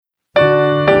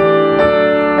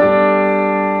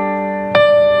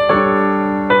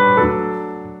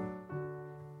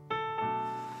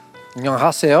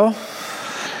안녕하세요.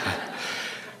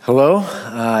 Hello.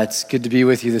 It's good to be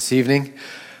with you this evening.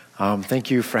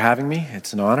 Thank you for having me.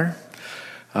 It's an honor.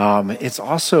 It's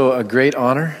also a great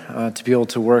honor to be able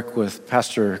to work with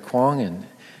Pastor Kwong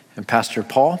and Pastor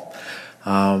Paul.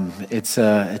 It's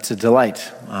a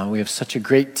delight. We have such a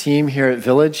great team here at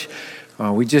Village.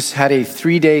 We just had a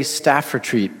 3-day staff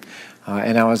retreat,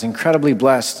 and I was incredibly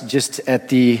blessed just at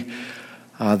the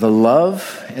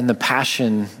love and the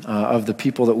passion of the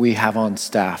people that we have on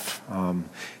staff.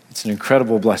 It's an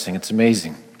incredible blessing. It's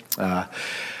amazing.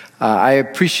 I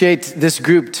appreciate this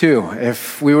group too.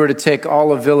 If we were to take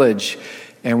all of Village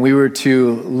and we were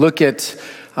to look at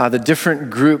the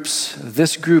different groups,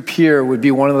 this group here would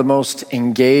be one of the most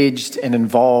engaged and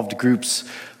involved groups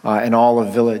in all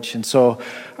of Village. And so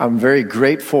I'm very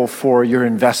grateful for your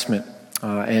investment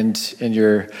and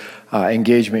your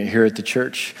engagement here at the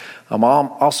church. I'm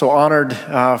also honored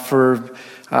for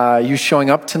you showing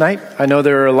up tonight. I know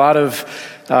there are a lot of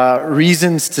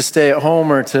reasons to stay at home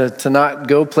or to not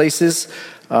go places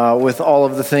with all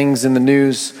of the things in the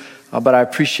news, but I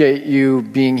appreciate you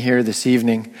being here this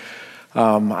evening.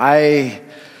 I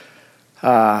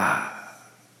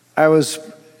was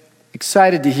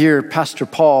excited to hear Pastor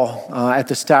Paul at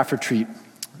the staff retreat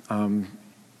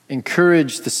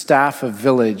encourage the staff of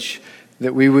Village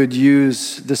that we would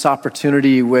use this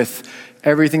opportunity with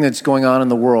everything that's going on in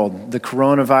the world, the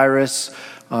coronavirus,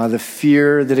 the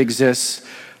fear that exists,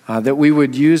 that we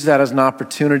would use that as an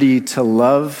opportunity to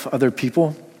love other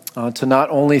people, to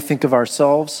not only think of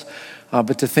ourselves,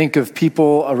 but to think of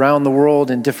people around the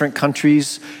world in different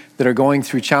countries that are going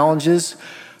through challenges,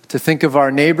 to think of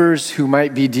our neighbors who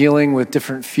might be dealing with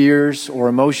different fears or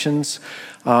emotions,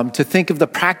 to think of the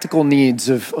practical needs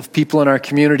of people in our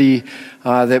community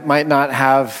that might not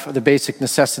have the basic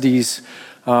necessities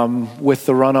with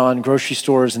the run-on grocery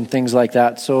stores and things like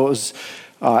that. So it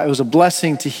was a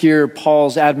blessing to hear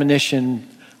Paul's admonition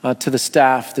to the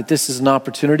staff that this is an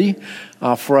opportunity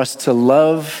for us to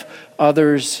love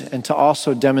others and to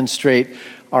also demonstrate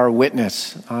our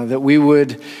witness, that we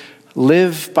would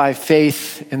live by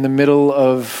faith in the middle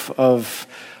of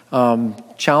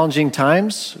challenging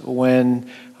times when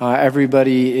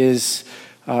everybody is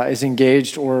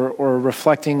engaged or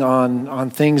reflecting on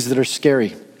things that are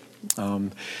scary.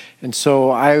 And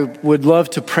so I would love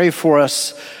to pray for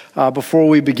us before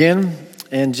we begin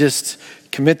and just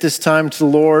commit this time to the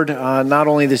Lord, not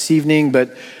only this evening,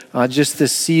 but just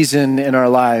this season in our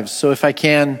lives. So if I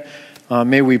can,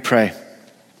 may we pray.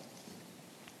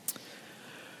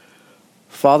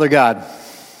 Father God,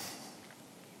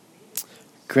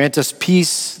 grant us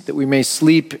peace that we may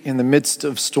sleep in the midst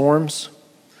of storms,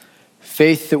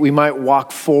 faith that we might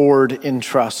walk forward in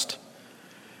trust.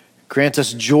 Grant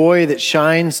us joy that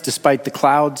shines despite the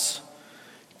clouds,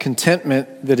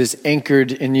 contentment that is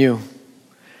anchored in you.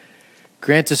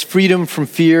 Grant us freedom from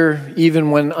fear even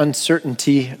when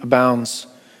uncertainty abounds,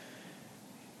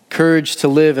 courage to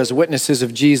live as witnesses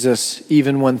of Jesus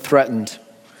even when threatened.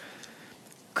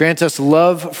 Grant us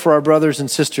love for our brothers and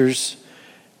sisters,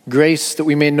 grace that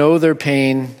we may know their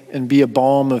pain and be a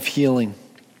balm of healing.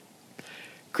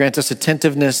 Grant us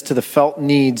attentiveness to the felt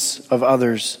needs of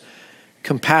others,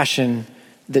 compassion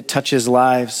that touches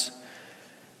lives.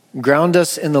 Ground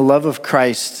us in the love of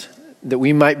Christ that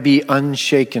we might be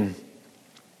unshaken.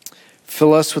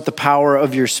 Fill us with the power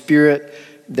of your Spirit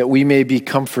that we may be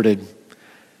comforted.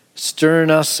 Stir in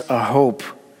us a hope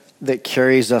that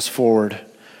carries us forward.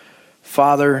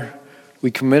 Father,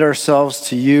 we commit ourselves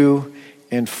to you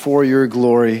and for your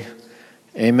glory.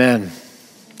 Amen.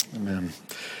 Amen.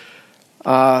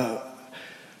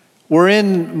 We're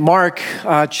in Mark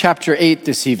chapter 8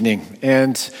 this evening,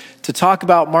 and to talk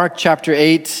about Mark chapter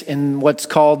 8 and what's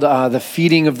called the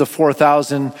feeding of the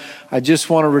 4,000, I just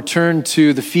want to return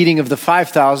to the feeding of the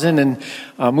 5,000. And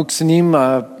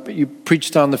Muksanim, you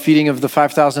preached on the feeding of the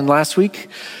 5,000 last week,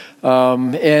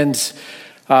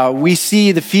 we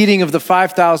see the feeding of the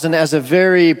 5,000 as a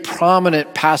very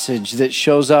prominent passage that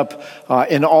shows up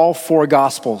in all four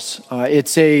Gospels.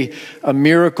 It's a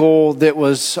miracle that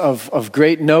was of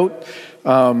great note.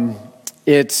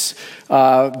 It's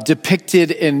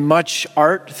depicted in much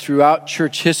art throughout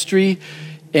church history.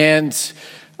 And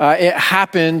it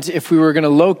happened, if we were going to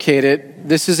locate it,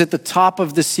 this is at the top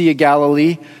of the Sea of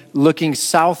Galilee, looking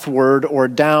southward or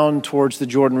down towards the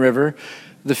Jordan River.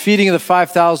 The feeding of the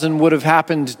 5,000 would have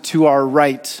happened to our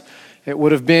right. It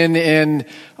would have been in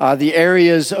the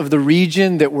areas of the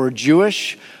region that were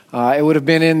Jewish. It would have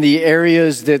been in the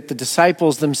areas that the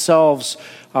disciples themselves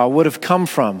would have come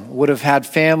from, would have had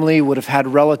family, would have had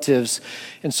relatives.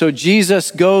 And so Jesus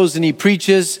goes and he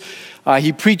preaches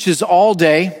all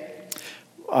day.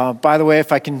 By the way,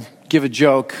 if I can give a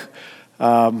joke.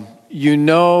 You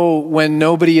know when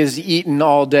nobody has eaten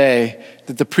all day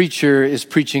that the preacher is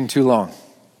preaching too long.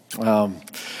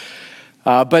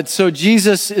 But so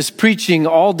Jesus is preaching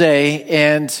all day,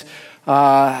 and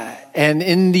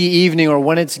in the evening or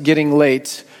when it's getting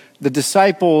late, the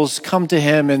disciples come to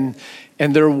him and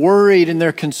they're worried and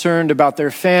they're concerned about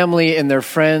their family and their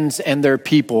friends and their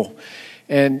people.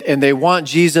 And they want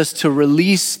Jesus to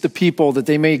release the people that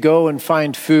they may go and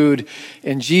find food.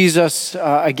 And Jesus,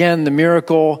 again, the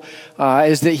miracle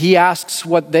is that he asks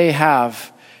what they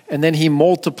have, and then he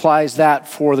multiplies that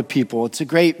for the people. It's a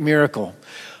great miracle.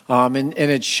 And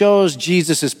it shows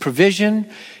Jesus' provision.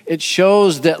 It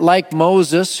shows that like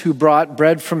Moses, who brought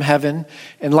bread from heaven,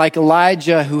 and like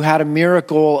Elijah, who had a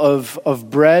miracle of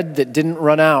bread that didn't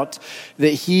run out, that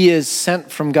he is sent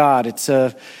from God. It's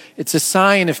a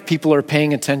sign if people are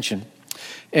paying attention.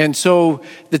 And so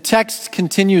the text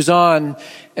continues on,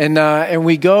 and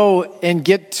we go and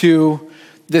get to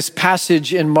this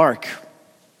passage in Mark.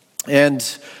 And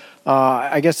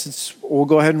I guess we'll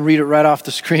go ahead and read it right off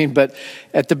the screen. But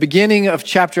at the beginning of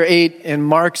chapter 8 in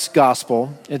Mark's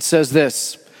gospel, it says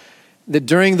this, that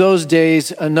during those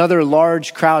days, another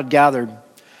large crowd gathered.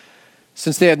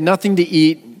 Since they had nothing to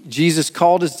eat, Jesus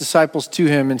called his disciples to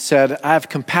him and said, I have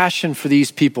compassion for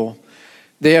these people.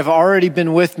 They have already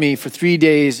been with me for 3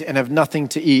 days and have nothing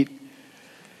to eat.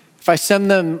 If I send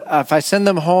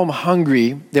them home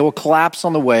hungry, they will collapse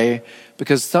on the way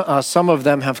because some of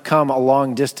them have come a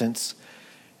long distance.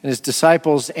 And his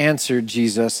disciples answered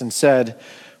Jesus and said,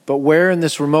 but where in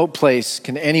this remote place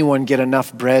can anyone get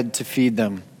enough bread to feed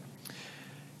them?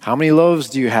 How many loaves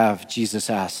do you have?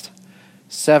 Jesus asked.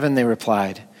 7, they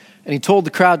replied. And he told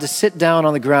the crowd to sit down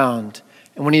on the ground.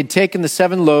 And when he had taken the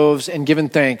 7 loaves and given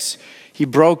thanks, he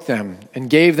broke them and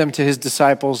gave them to his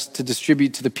disciples to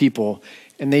distribute to the people.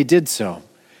 And they did so.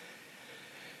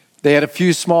 They had a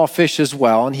few small fish as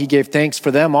well, and he gave thanks for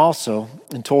them also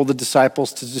and told the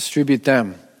disciples to distribute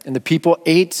them. And the people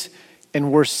ate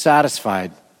and were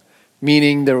satisfied,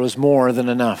 meaning there was more than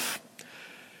enough.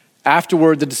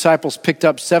 Afterward, the disciples picked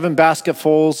up 7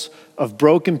 basketfuls of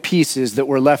broken pieces that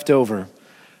were left over.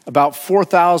 About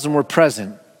 4,000 were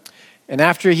present. And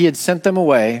after he had sent them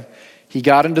away, he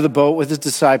got into the boat with his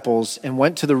disciples and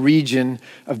went to the region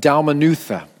of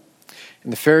Dalmanutha.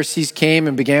 And the Pharisees came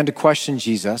and began to question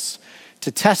Jesus.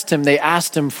 To test him, they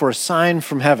asked him for a sign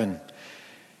from heaven.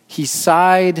 He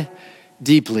sighed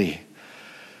deeply.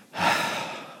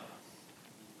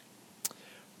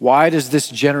 Why does this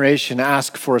generation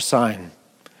ask for a sign?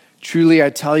 Truly, I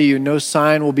tell you, no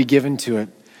sign will be given to it.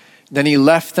 Then he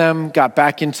left them, got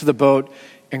back into the boat,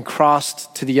 and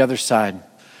crossed to the other side.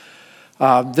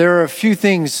 There are a few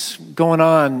things going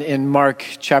on in Mark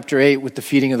chapter 8 with the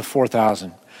feeding of the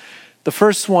 4,000. The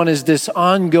first one is this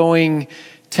ongoing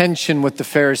tension with the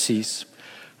Pharisees,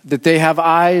 that they have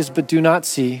eyes but do not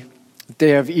see, that they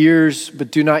have ears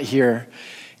but do not hear.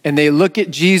 And they look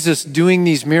at Jesus doing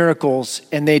these miracles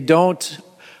and they don't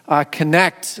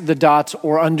connect the dots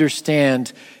or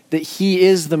understand that he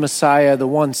is the Messiah, the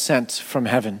one sent from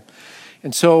heaven.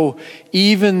 And so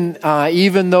even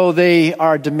though they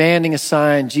are demanding a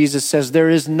sign, Jesus says, there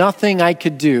is nothing I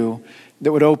could do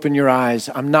that would open your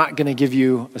eyes. I'm not going to give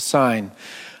you a sign.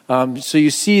 So you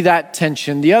see that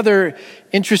tension. The other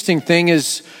interesting thing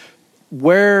is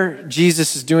where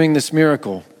Jesus is doing this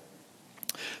miracle.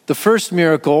 The first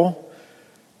miracle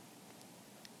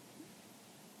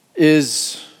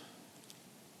is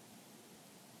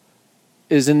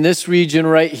in this region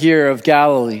right here of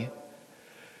Galilee.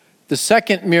 The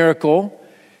second miracle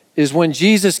is when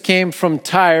Jesus came from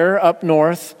Tyre up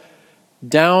north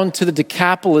down to the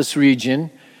Decapolis region.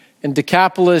 And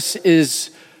Decapolis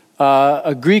is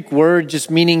a Greek word just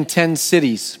meaning 10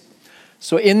 cities.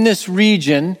 So in this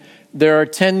region, there are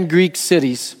 10 Greek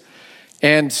cities.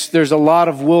 And there's a lot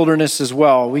of wilderness as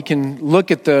well. We can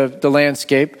look at the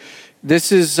landscape.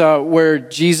 This is where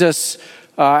Jesus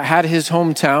had his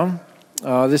hometown.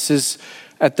 This is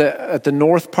at the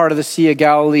north part of the Sea of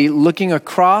Galilee, looking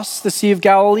across the Sea of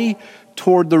Galilee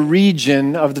toward the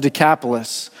region of the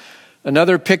Decapolis.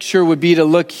 Another picture would be to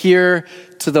look here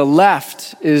to the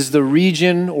left is the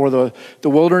region or the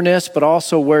wilderness, but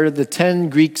also where the 10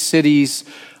 Greek cities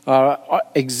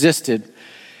existed.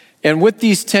 And with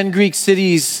these 10 Greek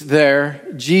cities there,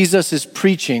 Jesus is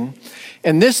preaching.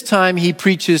 And this time he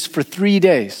preaches for 3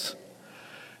 days.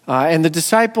 And the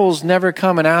disciples never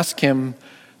come and ask him,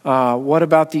 what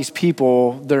about these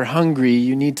people? They're hungry.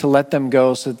 You need to let them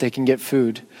go so that they can get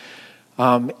food.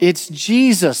 It's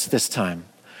Jesus this time.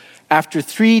 after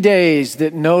 3 days,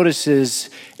 that notices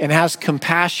and has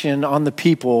compassion on the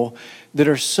people that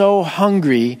are so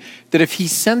hungry that if he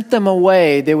sent them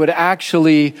away, they would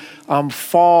actually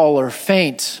fall or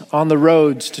faint on the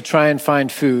roads to try and find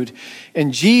food.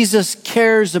 And Jesus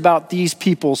cares about these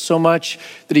people so much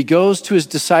that he goes to his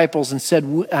disciples and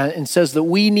says that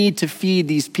we need to feed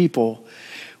these people.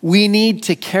 We need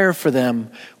to care for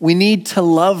them. We need to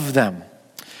love them.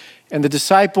 And the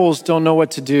disciples don't know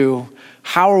what to do.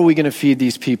 How are we going to feed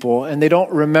these people? And they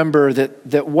don't remember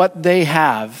that what they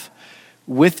have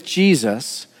with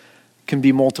Jesus can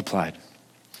be multiplied.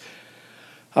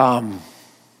 I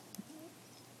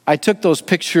took those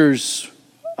pictures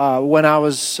when I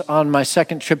was on my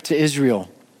second trip to Israel.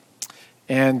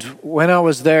 And when I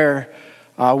was there,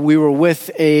 we were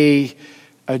with a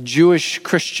Jewish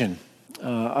Christian,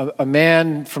 a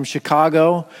man from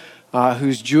Chicago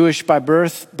who's Jewish by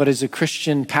birth, but is a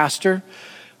Christian pastor.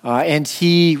 And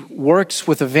he works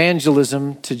with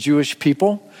evangelism to Jewish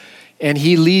people. And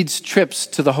he leads trips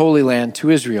to the Holy Land,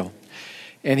 to Israel.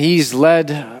 And he's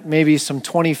led maybe some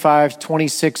 25,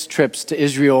 26 trips to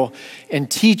Israel and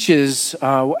teaches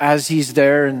as he's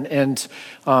there. And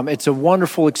it's a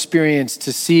wonderful experience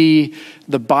to see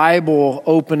the Bible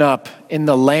open up in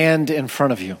the land in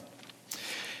front of you.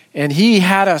 And he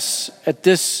had us at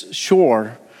this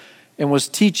shore and was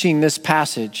teaching this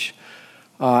passage.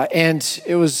 And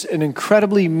it was an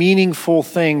incredibly meaningful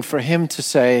thing for him to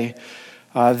say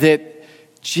that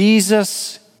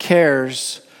Jesus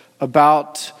cares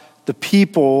about the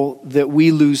people that we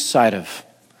lose sight of.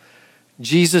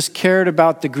 Jesus cared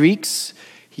about the Greeks.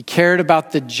 He cared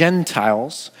about the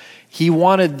Gentiles. He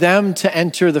wanted them to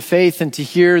enter the faith and to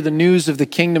hear the news of the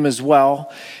kingdom as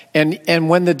well. And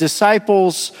when the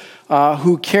disciples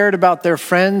who cared about their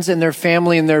friends and their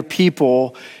family and their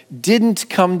people didn't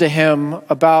come to him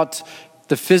about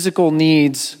the physical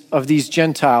needs of these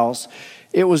Gentiles,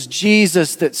 it was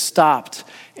Jesus that stopped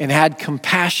and had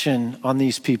compassion on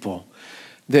these people.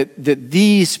 That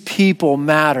these people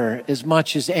matter as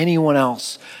much as anyone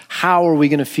else. How are we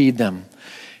going to feed them?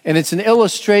 And it's an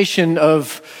illustration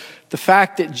of the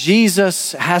fact that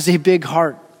Jesus has a big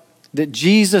heart. That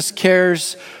Jesus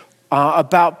cares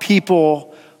about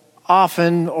people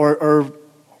often or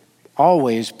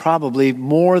always probably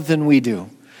more than we do.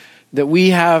 That we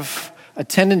have a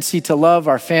tendency to love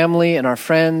our family and our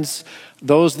friends,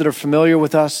 those that are familiar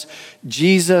with us.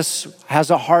 Jesus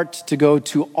has a heart to go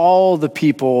to all the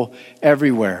people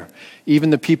everywhere,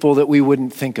 even the people that we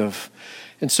wouldn't think of.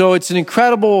 And so it's an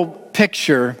incredible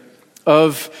picture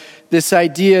of this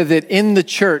idea that in the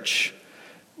church,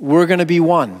 we're going to be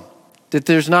one. That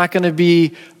there's not going to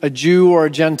be a Jew or a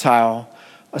Gentile,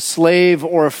 a slave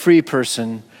or a free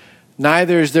person.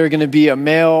 Neither is there going to be a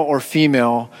male or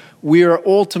female. We are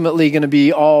ultimately going to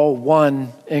be all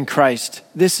one in Christ.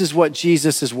 This is what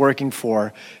Jesus is working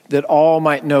for, that all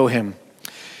might know him.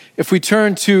 If we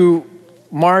turn to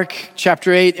Mark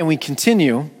chapter 8 and we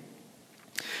continue,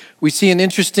 we see an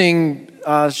interesting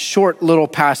short little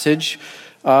passage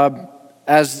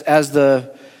as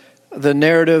the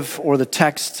narrative or the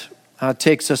text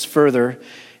takes us further.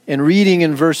 And reading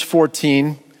in verse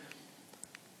 14,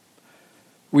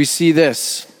 we see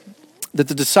this, that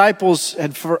the disciples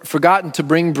had forgotten to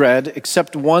bring bread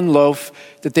except one loaf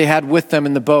that they had with them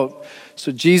in the boat.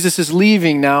 So Jesus is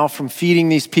leaving now from feeding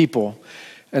these people,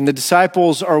 and the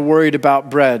disciples are worried about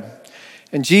bread.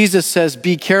 And Jesus says,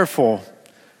 "Be careful.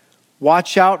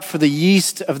 Watch out for the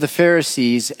yeast of the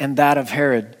Pharisees and that of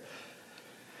Herod."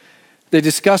 They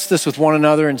discussed this with one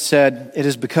another and said, "It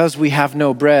is because we have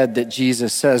no bread that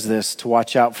Jesus says this, to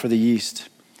watch out for the yeast."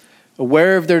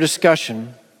 Aware of their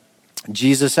discussion,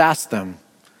 Jesus asked them,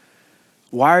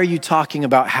 "Why are you talking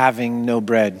about having no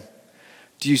bread?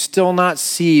 Do you still not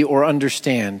see or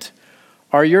understand?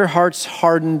 Are your hearts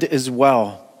hardened as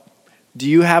well? Do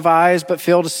you have eyes but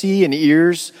fail to see and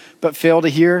ears but fail to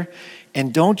hear?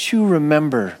 And don't you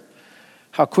remember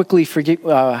how quickly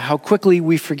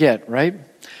we forget, right?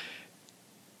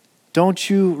 Don't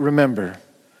you remember?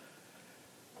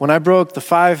 When I broke the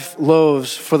 5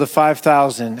 loaves for the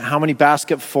 5,000, how many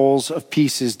basketfuls of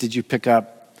pieces did you pick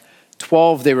up?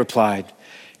 12, they replied.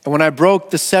 And when I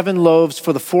broke the 7 loaves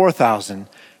for the 4,000,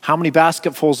 how many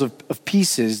basketfuls of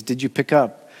pieces did you pick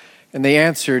up? And they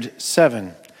answered,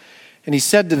 7. And he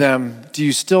said to them, do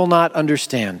you still not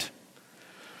understand?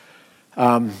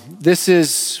 This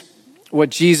is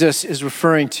what Jesus is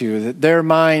referring to, that their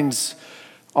minds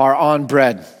are on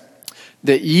bread.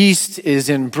 That yeast is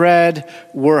in bread.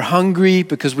 We're hungry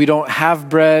because we don't have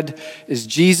bread. Is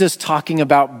Jesus talking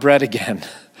about bread again?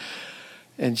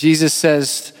 And Jesus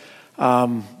says,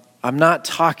 I'm not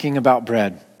talking about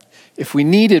bread. If we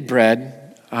needed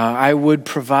bread, I would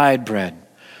provide bread.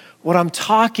 What I'm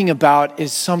talking about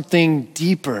is something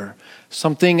deeper,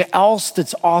 something else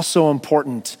that's also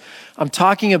important. I'm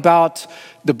talking about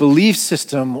the belief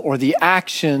system or the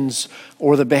actions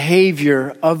or the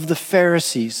behavior of the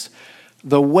Pharisees,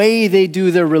 the way they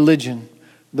do their religion,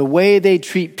 the way they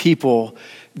treat people,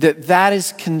 that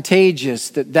is contagious,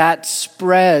 that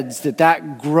spreads,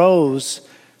 that grows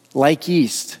like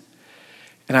yeast.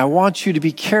 And I want you to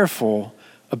be careful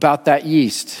about that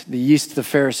yeast, the yeast of the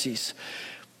Pharisees.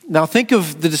 Now think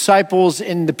of the disciples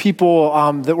and the people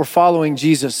that were following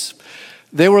Jesus.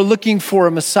 They were looking for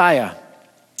a Messiah.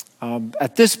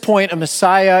 At this point, a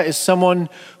Messiah is someone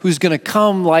who's going to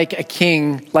come like a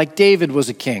king, like David was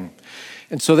a king.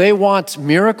 And so they want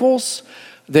miracles.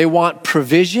 They want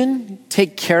provision,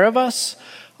 take care of us.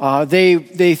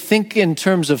 They think in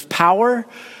terms of power,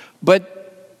 but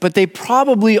they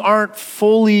probably aren't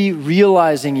fully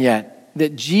realizing yet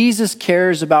that Jesus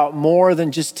cares about more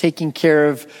than just taking care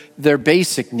of their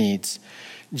basic needs.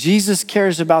 Jesus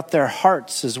cares about their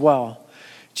hearts as well.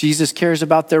 Jesus cares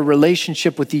about their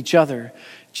relationship with each other.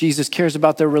 Jesus cares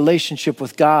about their relationship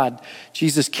with God.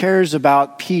 Jesus cares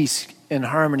about peace and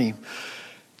harmony.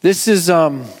 This is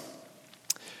a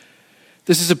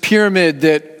pyramid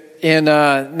that in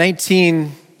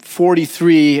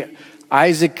 1943,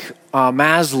 Isaac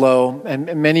Maslow,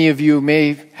 and many of you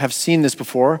may have seen this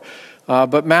before,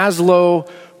 but Maslow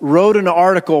wrote an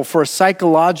article for a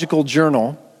psychological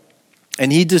journal,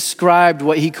 and he described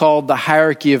what he called the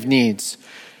hierarchy of needs.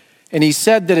 And he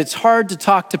said that it's hard to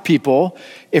talk to people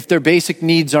if their basic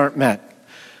needs aren't met.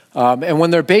 And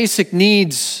when their basic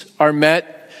needs are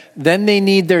met, then they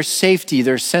need their safety,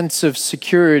 their sense of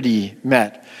security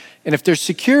met. And if their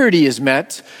security is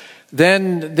met,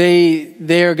 then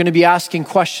they are going to be asking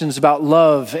questions about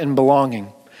love and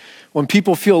belonging. When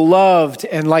people feel loved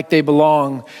and like they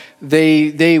belong,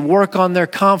 they work on their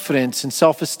confidence and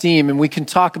self-esteem, and we can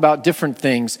talk about different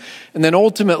things. And then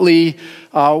ultimately,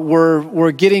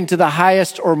 we're getting to the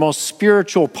highest or most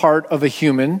spiritual part of a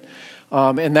human,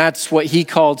 and that's what he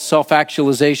called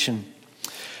self-actualization.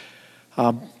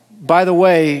 By the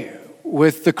way,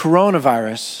 with the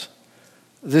coronavirus,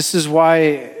 this is why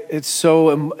it's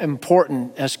so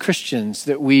important as Christians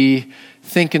that we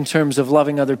think in terms of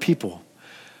loving other people.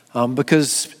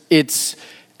 Because it's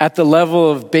at the level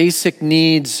of basic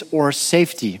needs or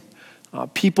safety,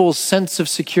 people's sense of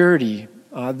security,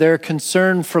 their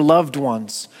concern for loved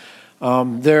ones,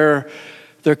 their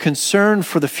concern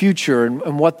for the future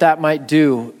and what that might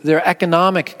do, their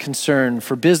economic concern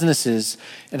for businesses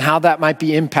and how that might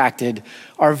be impacted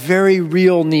are very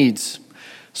real needs.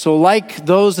 So like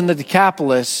those in the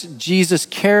Decapolis, Jesus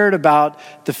cared about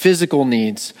the physical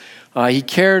needs. He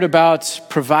cared about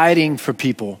providing for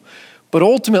people. But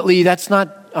ultimately, that's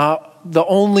not the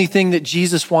only thing that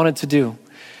Jesus wanted to do.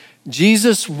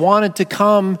 Jesus wanted to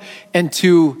come and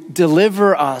to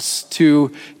deliver us,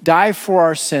 to die for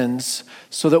our sins,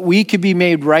 so that we could be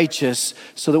made righteous,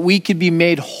 so that we could be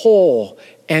made whole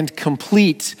and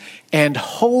complete and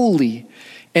holy.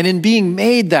 And in being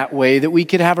made that way, that we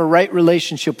could have a right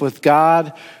relationship with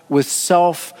God, with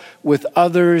self, with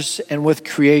others, and with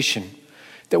creation.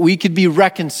 That we could be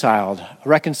reconciled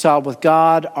with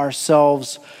God,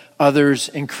 ourselves, others,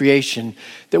 and creation.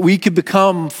 That we could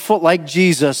become, like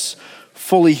Jesus,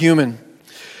 fully human.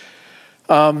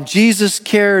 Jesus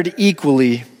cared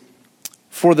equally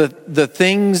for the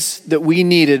things that we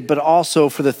needed, but also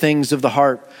for the things of the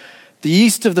heart. The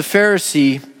yeast of the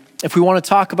Pharisee, if we want to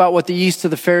talk about what the yeast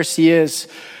of the Pharisee is,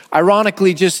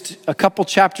 ironically, just a couple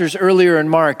chapters earlier in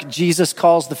Mark, Jesus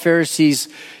calls the Pharisees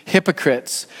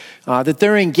hypocrites. That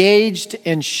they're engaged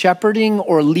in shepherding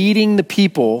or leading the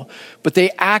people, but they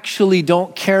actually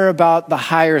don't care about the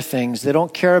higher things. They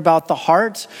don't care about the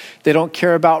heart. They don't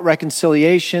care about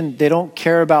reconciliation. They don't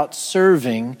care about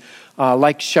serving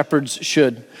like shepherds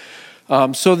should.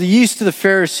 So the yeast of the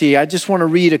Pharisee, I just want to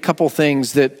read a couple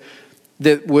things that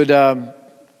would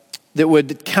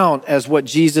count as what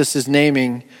Jesus is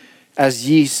naming as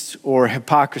yeast or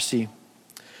hypocrisy.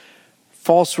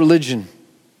 False religion.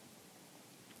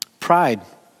 Pride,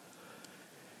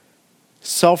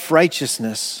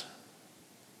 self-righteousness,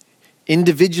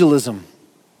 individualism,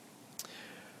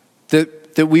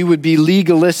 that we would be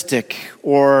legalistic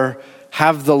or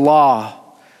have the law.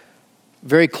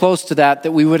 Very close to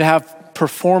that we would have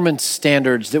performance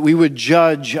standards, that we would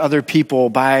judge other people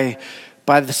by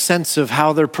the sense of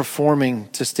how they're performing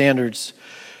to standards.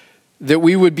 That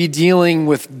we would be dealing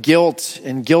with guilt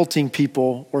and guilting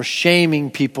people or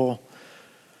shaming people.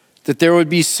 That there would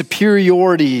be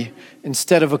superiority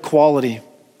instead of equality.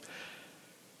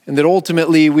 and that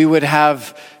ultimately we would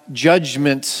have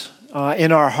judgment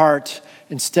in our heart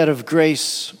instead of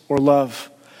grace or love.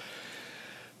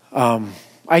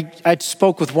 I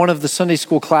spoke with one of the Sunday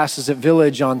school classes at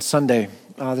Village on Sunday,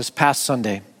 this past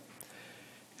Sunday.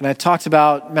 And I talked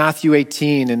about Matthew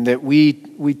 18 and that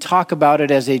we talk about it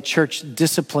as a church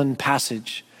discipline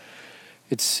passage.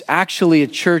 It's actually a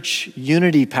church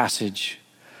unity passage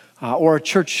or a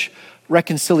church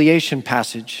reconciliation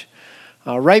passage.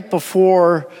 Right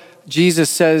before Jesus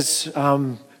says,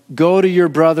 go to your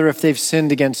brother if they've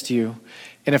sinned against you.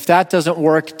 And if that doesn't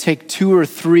work, take 2 or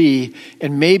 3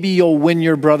 and maybe you'll win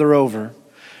your brother over.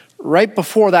 Right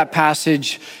before that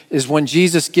passage is when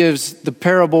Jesus gives the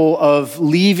parable of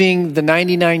leaving the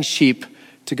 99 sheep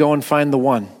to go and find the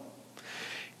one.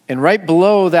 And right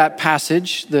below that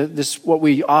passage, this what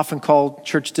we often call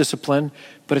church discipline,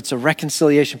 but it's a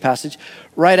reconciliation passage.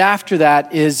 Right after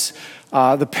that is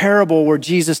the parable where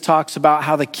Jesus talks about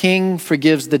how the king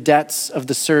forgives the debts of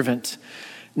the servant.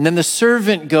 And then the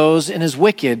servant goes and is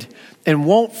wicked and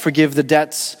won't forgive the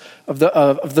debts of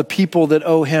the people that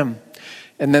owe him.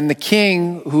 And then the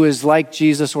king, who is like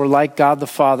Jesus or like God the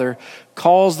Father,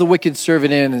 calls the wicked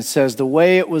servant in and says, the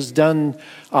way it was done,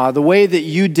 the way that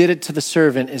you did it to the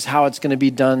servant is how it's going to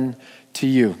be done to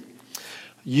you.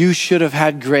 You should have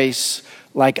had grace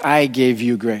like I gave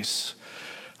you grace.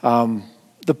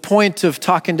 The point of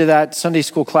talking to that Sunday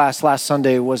school class last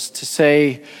Sunday was to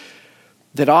say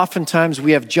that oftentimes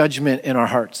we have judgment in our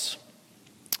hearts.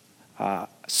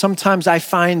 Sometimes I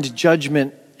find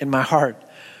judgment in my heart.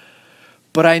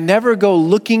 But I never go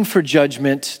looking for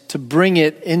judgment to bring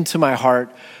it into my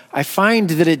heart. I find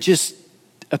that it just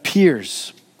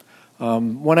appears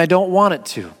when I don't want it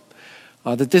to.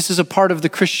 That this is a part of the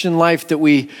Christian life, that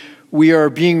we are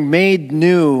being made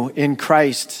new in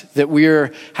Christ, that we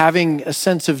are having a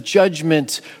sense of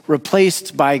judgment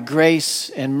replaced by grace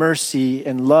and mercy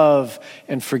and love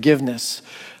and forgiveness.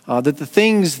 That the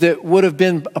things that would have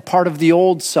been a part of the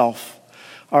old self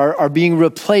are being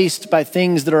replaced by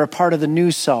things that are a part of the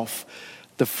new self,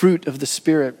 the fruit of the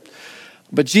Spirit.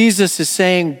 But Jesus is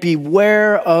saying,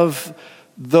 beware of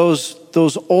those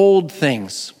old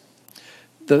things,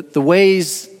 the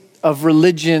ways of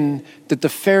religion that the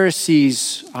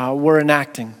Pharisees were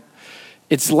enacting.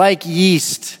 It's like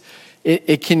yeast.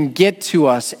 It can get to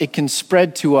us. It can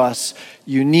spread to us.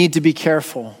 You need to be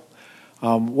careful.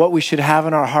 What we should have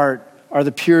in our heart are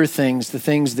the pure things, the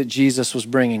things that Jesus was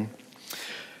bringing.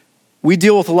 We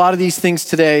deal with a lot of these things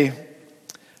today,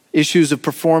 issues of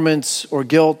performance or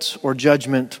guilt or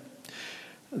judgment.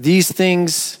 These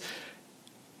things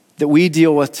that we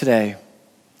deal with today,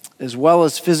 as well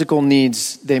as physical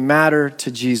needs, they matter to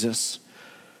Jesus.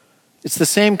 It's the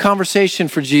same conversation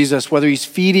for Jesus, whether he's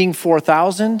feeding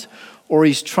 4,000 or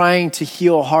he's trying to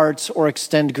heal hearts or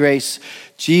extend grace.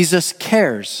 Jesus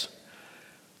cares.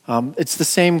 It's the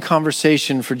same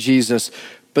conversation for Jesus.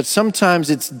 But sometimes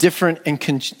it's different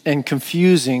and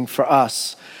confusing for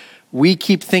us. We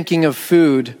keep thinking of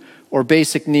food or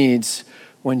basic needs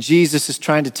when Jesus is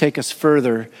trying to take us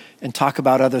further and talk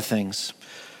about other things.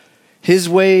 His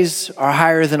ways are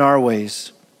higher than our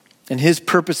ways, and his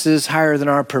purposes higher than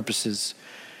our purposes.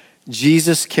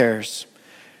 Jesus cares.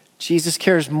 Jesus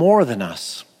cares more than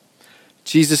us.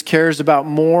 Jesus cares about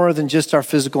more than just our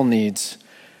physical needs.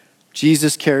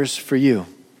 Jesus cares for you.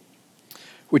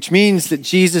 Which means that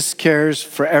Jesus cares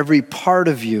for every part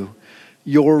of you,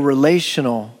 your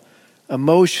relational,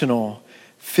 emotional,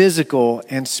 physical,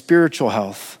 and spiritual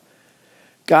health.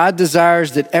 God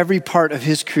desires that every part of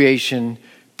his creation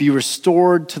be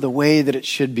restored to the way that it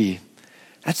should be.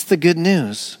 That's the good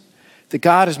news, that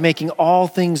God is making all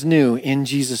things new in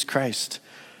Jesus Christ.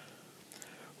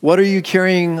 What are you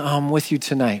carrying with you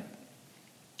tonight?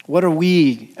 What are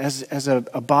we as a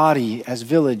body, as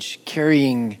Village,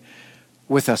 carrying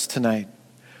with us tonight?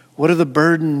 What are the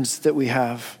burdens that we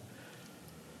have?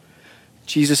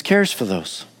 Jesus cares for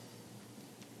those.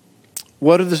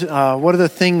 What are the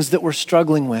things that we're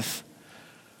struggling with,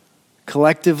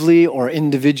 collectively or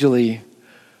individually?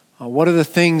 What are the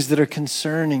things that are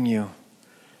concerning you?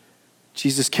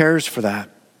 Jesus cares for that.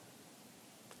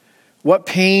 What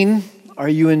pain are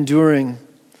you enduring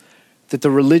that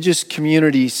the religious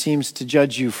community seems to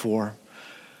judge you for?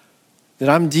 That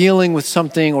I'm dealing with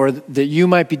something, or that you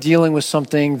might be dealing with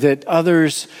something that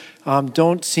others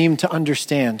don't seem to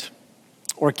understand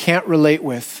or can't relate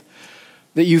with,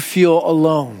 that you feel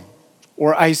alone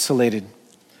or isolated.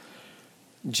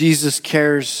 Jesus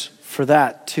cares for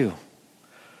that too.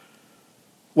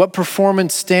 What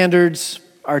performance standards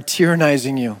are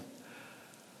tyrannizing you?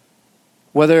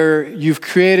 Whether you've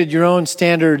created your own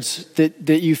standards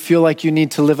that you feel like you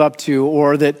need to live up to,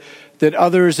 or that that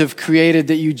others have created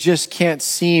that you just can't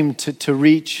seem to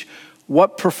reach?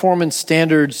 What performance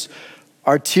standards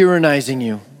are tyrannizing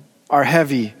you, are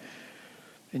heavy?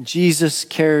 And Jesus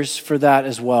cares for that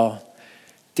as well.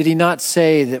 Did he not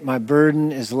say that my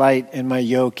burden is light and my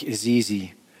yoke is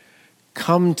easy?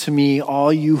 Come to me,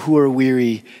 all you who are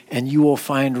weary, and you will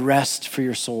find rest for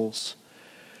your souls.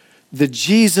 The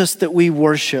Jesus that we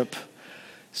worship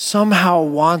somehow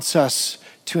wants us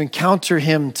to encounter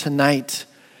him tonight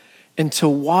and to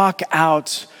walk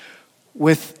out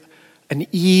with an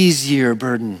easier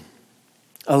burden,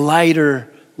 a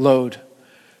lighter load,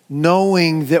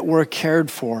 knowing that we're cared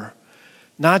for,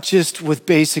 not just with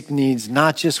basic needs,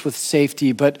 not just with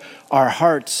safety, but our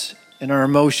hearts and our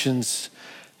emotions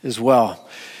as well.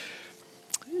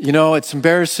 You know, it's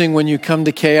embarrassing when you come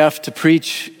to KF to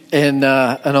preach and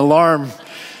an alarm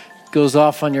goes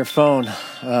off on your phone.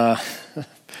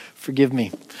 Forgive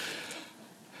me.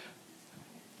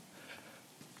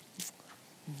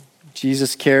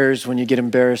 Jesus cares when you get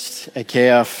embarrassed at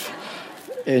KF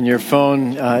and your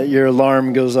phone, your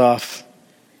alarm goes off.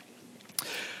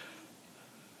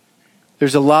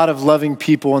 There's a lot of loving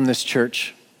people in this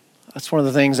church. That's one of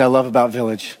the things I love about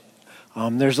Village.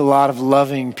 There's a lot of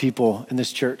loving people in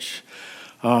this church.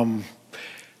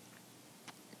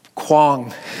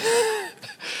 Kwong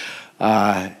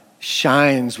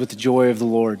shines with the joy of the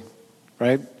Lord,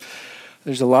 right?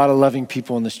 There's a lot of loving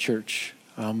people in this church.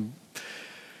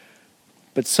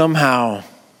 But somehow,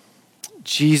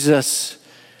 Jesus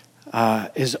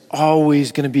is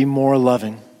always going to be more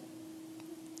loving.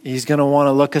 He's going to want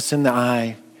to look us in the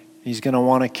eye. He's going to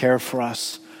want to care for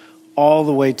us all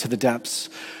the way to the depths.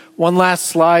 One last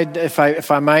slide, if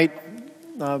I might.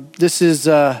 This is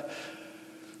a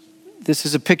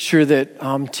picture that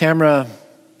Tamara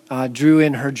drew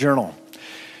in her journal.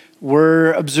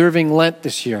 We're observing Lent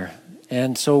this year,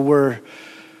 and so we're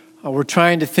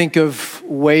trying to think of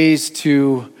ways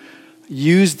to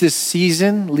use this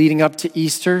season leading up to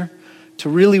Easter to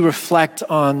really reflect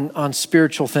on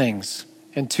spiritual things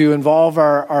and to involve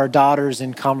our daughters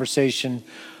in conversation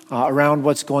around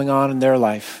what's going on in their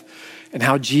life and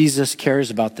how Jesus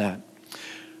cares about that.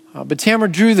 But Tamara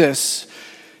drew this,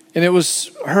 and it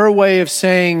was her way of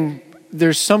saying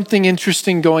there's something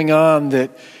interesting going on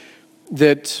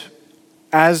that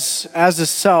as a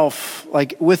self,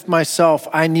 like with myself,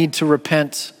 I need to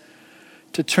repent,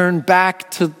 to turn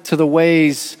back to the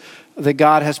ways that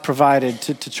God has provided,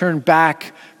 to turn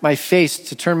back my face,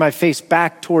 to turn my face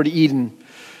back toward Eden.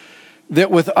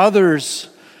 That with others,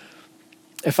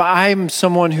 if I'm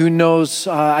someone who knows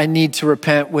I need to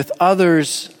repent, with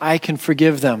others, I can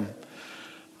forgive them.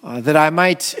 That I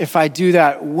might, if I do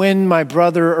that, win my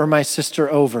brother or my sister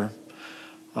over.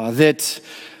 That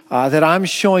I'm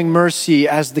showing mercy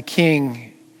as the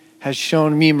King has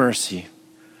shown me mercy.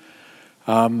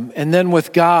 And then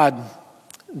with God,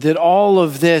 that all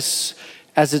of this,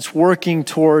 as it's working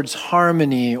towards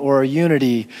harmony or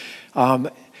unity,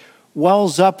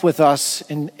 wells up with us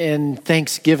in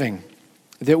thanksgiving.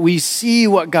 That we see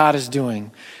what God is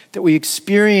doing, that we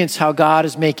experience how God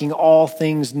is making all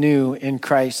things new in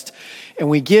Christ, and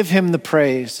we give him the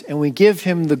praise and we give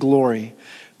him the glory.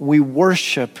 We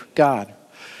worship God.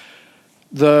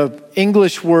 The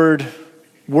English word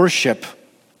worship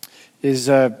is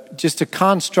just a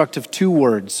construct of two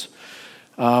words.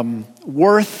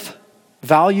 Worth,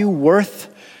 value,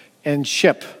 worth, and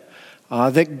ship.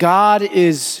 That God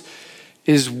is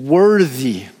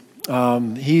worthy.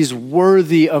 He's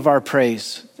worthy of our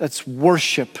praise. That's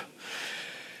worship.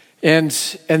 And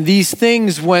these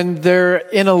things, when they're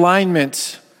in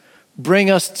alignment, bring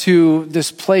us to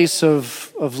this place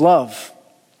of love.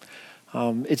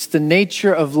 It's the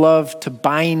nature of love to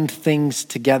bind things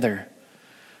together.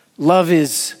 Love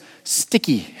is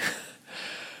sticky.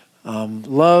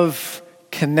 Love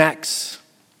connects.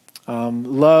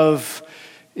 Love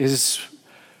is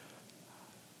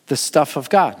the stuff of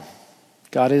God.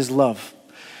 God is love.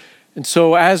 And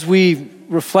so as we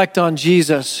reflect on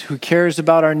Jesus who cares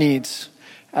about our needs,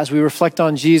 as we reflect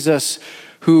on Jesus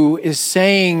who is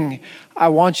saying, I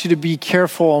want you to be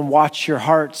careful and watch your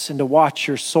hearts and to watch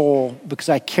your soul because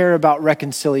I care about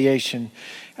reconciliation.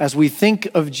 As we think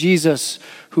of Jesus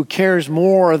who cares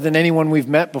more than anyone we've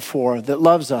met before, that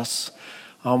loves us,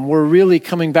 we're really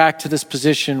coming back to this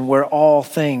position where all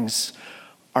things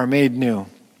are made new.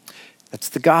 That's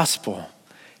the gospel.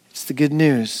 It's the good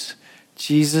news.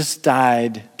 Jesus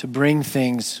died to bring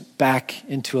things back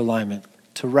into alignment,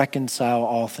 to reconcile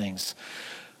all things.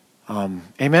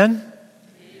 Amen?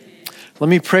 Let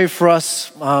me pray for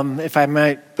us, if I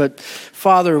might. But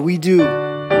Father, we do